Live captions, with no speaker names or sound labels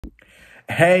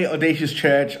Hey, Audacious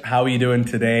Church, how are you doing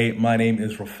today? My name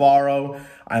is Rufaro.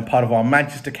 I'm part of our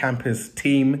Manchester campus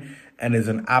team, and it's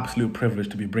an absolute privilege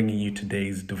to be bringing you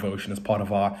today's devotion as part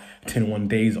of our 21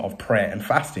 days of prayer and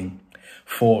fasting.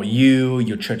 For you,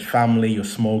 your church family, your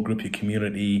small group, your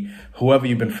community, whoever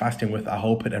you've been fasting with, I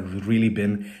hope it has really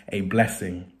been a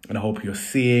blessing. And I hope you're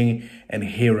seeing and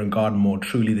hearing God more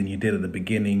truly than you did at the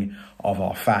beginning of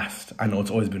our fast. I know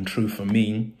it's always been true for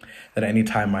me that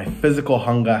anytime my physical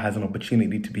hunger has an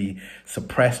opportunity to be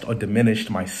suppressed or diminished,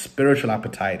 my spiritual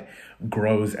appetite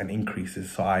grows and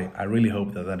increases. So I really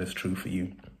hope that that is true for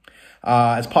you.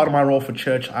 As part of my role for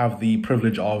church, I have the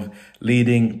privilege of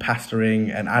leading,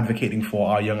 pastoring, and advocating for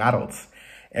our young adults,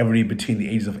 everybody between the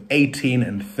ages of 18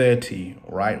 and 30,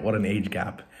 right? What an age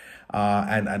gap.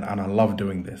 And I love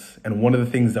doing this. And one of the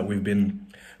things that we've been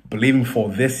believing for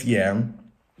this year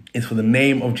is for the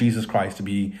name of Jesus Christ to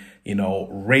be,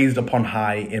 raised upon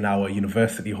high in our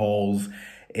university halls,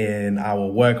 in our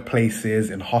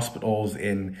workplaces, in hospitals,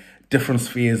 in different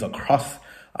spheres across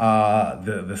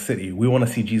the city. We want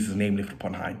to see Jesus' name lifted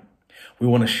upon high. We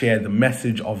want to share the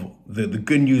message of the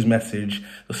good news message,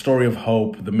 the story of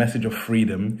hope, the message of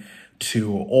freedom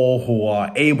to all who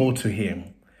are able to hear.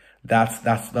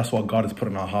 That's what God has put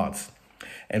in our hearts.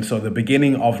 And so the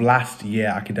beginning of last year,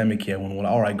 academic year, when we're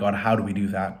like, all right, God, how do we do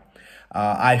that?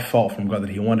 I felt from God that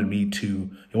he wanted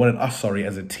us,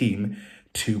 as a team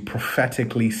to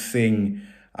prophetically sing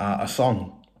a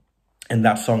song. And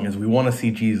that song is, we want to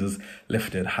see Jesus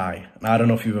lifted high. Now, I don't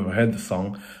know if you've ever heard the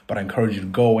song, but I encourage you to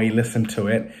go away, listen to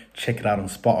it, check it out on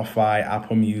Spotify,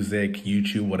 Apple Music,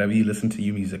 YouTube, whatever you listen to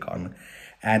your music on.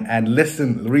 And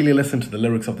really listen to the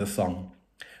lyrics of the song.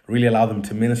 Really allow them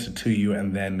to minister to you.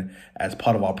 And then as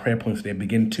part of our prayer points today,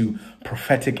 begin to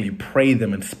prophetically pray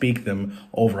them and speak them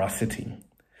over our city.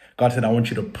 God said, I want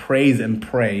you to praise and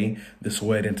pray this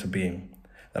word into being.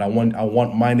 That I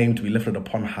want my name to be lifted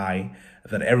upon high,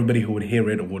 that everybody who would hear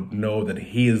it would know that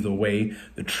he is the way,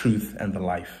 the truth, and the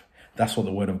life. That's what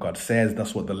the word of God says.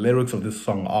 That's what the lyrics of this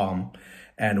song are.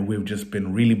 And we've just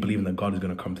been really believing that God is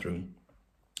going to come through.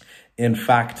 In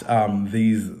fact,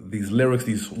 these lyrics,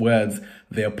 these words,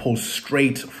 they are pulled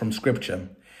straight from Scripture.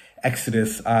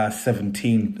 Exodus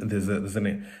 17, there's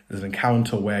an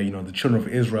encounter where, the children of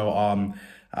Israel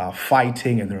are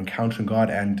fighting and they're encountering God.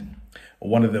 And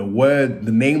one of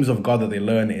the names of God that they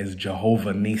learn is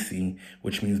Jehovah Nisi,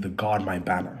 which means the God, my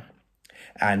banner.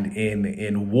 And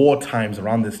in war times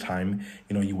around this time,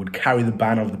 you would carry the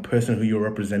banner of the person who you're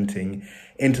representing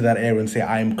into that area and say,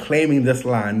 I am claiming this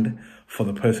land for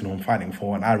the person who I'm fighting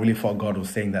for. And I really thought God was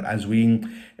saying that as we,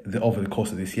 over the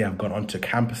course of this year, have gone onto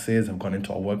campuses, have gone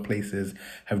into our workplaces,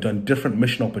 have done different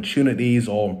mission opportunities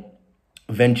or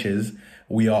ventures,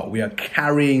 we are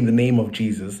carrying the name of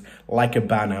Jesus like a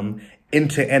banner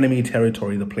into enemy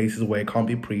territory, the places where it can't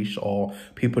be preached or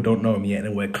people don't know him yet.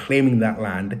 And we're claiming that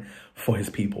land for his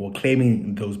people. We're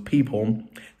claiming those people,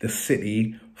 the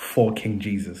city, for King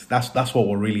Jesus. That's what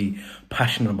we're really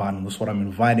passionate about. And that's what I'm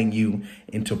inviting you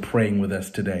into praying with us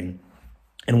today.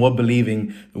 And we're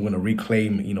believing we're going to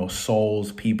reclaim,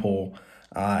 souls, people,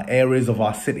 areas of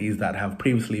our cities that have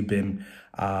previously been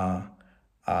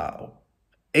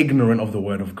ignorant of the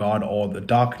word of God, or the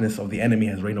darkness of the enemy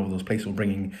has reigned over those places. We're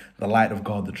bringing the light of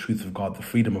God, the truth of God, the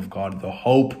freedom of God, the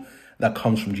hope that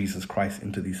comes from Jesus Christ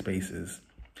into these spaces.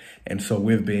 And so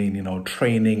we've been,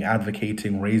 training,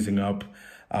 advocating, raising up,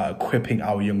 equipping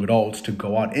our young adults to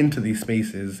go out into these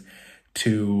spaces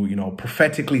to,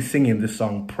 prophetically singing this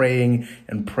song, praying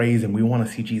and praising. We want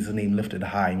to see Jesus' name lifted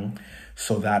high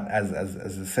so that as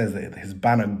it says, that his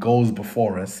banner goes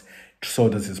before us, so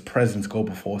does his presence go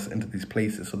before us into these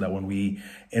places, so that when we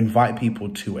invite people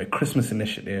to a Christmas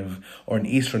initiative or an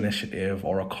Easter initiative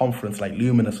or a conference like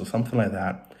Luminous or something like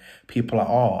that, people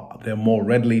they're more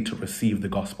readily to receive the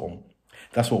gospel.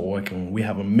 That's what we're working on. We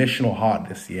have a missional heart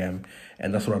this year,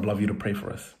 and that's what I'd love you to pray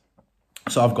for us.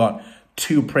 So I've got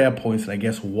 2 prayer points and I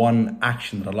guess 1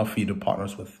 action that I'd love for you to partner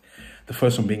us with. The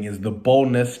first one being is the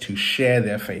boldness to share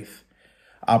their faith.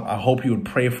 I hope you would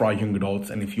pray for our young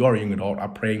adults. And if you are a young adult,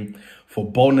 I'm praying for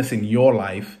boldness in your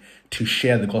life to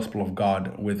share the gospel of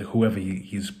God with whoever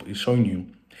he's showing you.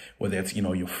 Whether it's,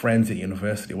 your friends at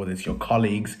university, whether it's your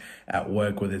colleagues at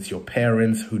work, whether it's your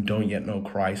parents who don't yet know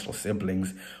Christ, or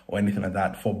siblings or anything like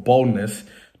that, for boldness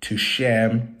to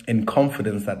share in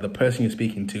confidence that the person you're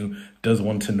speaking to does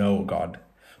want to know God.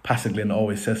 Pastor Glenn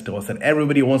always says to us that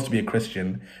everybody wants to be a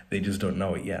Christian, they just don't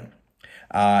know it yet.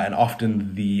 And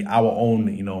often our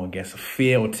own,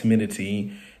 fear or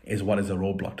timidity is what is a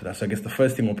roadblock to that. So I guess the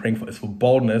first thing we're praying for is for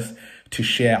boldness to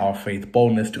share our faith,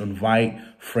 boldness to invite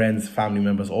friends, family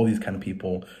members, all these kind of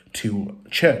people to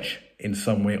church in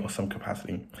some way or some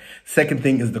capacity. Second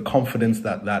thing is the confidence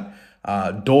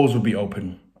that doors will be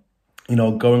open. You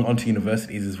know, going onto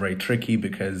universities is very tricky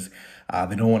because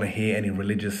they don't want to hear any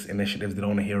religious initiatives. They don't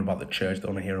want to hear about the church. They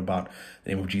don't want to hear about the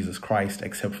name of Jesus Christ,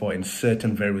 except for in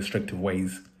certain very restrictive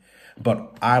ways.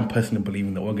 But I'm personally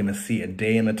believing that we're going to see a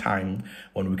day and a time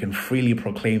when we can freely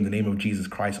proclaim the name of Jesus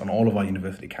Christ on all of our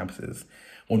university campuses,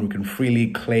 when we can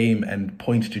freely claim and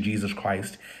point to Jesus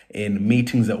Christ in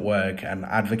meetings at work and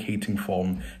advocating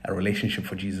for a relationship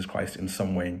for Jesus Christ in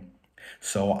some way.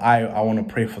 So I want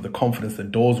to pray for the confidence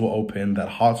that doors will open, that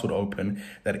hearts would open,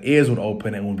 that ears would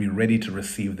open, and we'll be ready to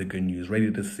receive the good news,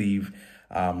 ready to receive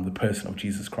the person of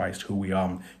Jesus Christ, who we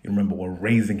are. You remember, we're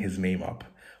raising his name up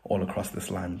all across this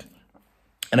land.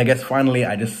 And I guess finally,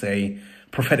 I just say,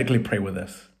 prophetically pray with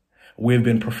us. We've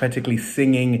been prophetically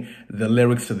singing the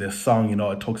lyrics to this song. You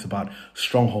know, it talks about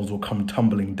strongholds will come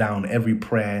tumbling down. Every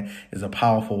prayer is a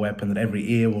powerful weapon that every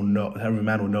ear will know, every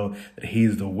man will know that he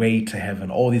is the way to heaven.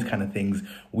 All these kind of things,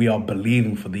 we are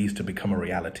believing for these to become a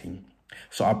reality.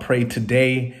 So I pray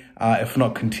today, if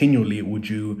not continually, would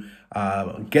you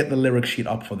get the lyric sheet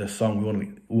up for this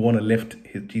song. We want to lift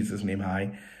Jesus' name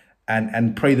high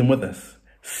and pray them with us.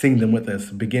 Sing them with us.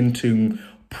 Begin to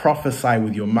prophesy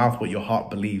with your mouth what your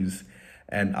heart believes.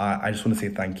 And I just want to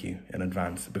say thank you in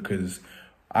advance, because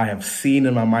I have seen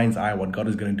in my mind's eye what God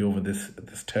is going to do over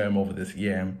this term, over this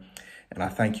year. And I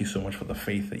thank you so much for the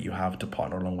faith that you have to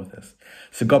partner along with us.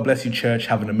 So God bless you, church.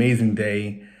 Have an amazing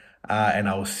day. And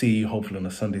I will see you hopefully on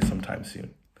a Sunday sometime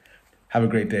soon. Have a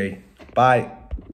great day. Bye.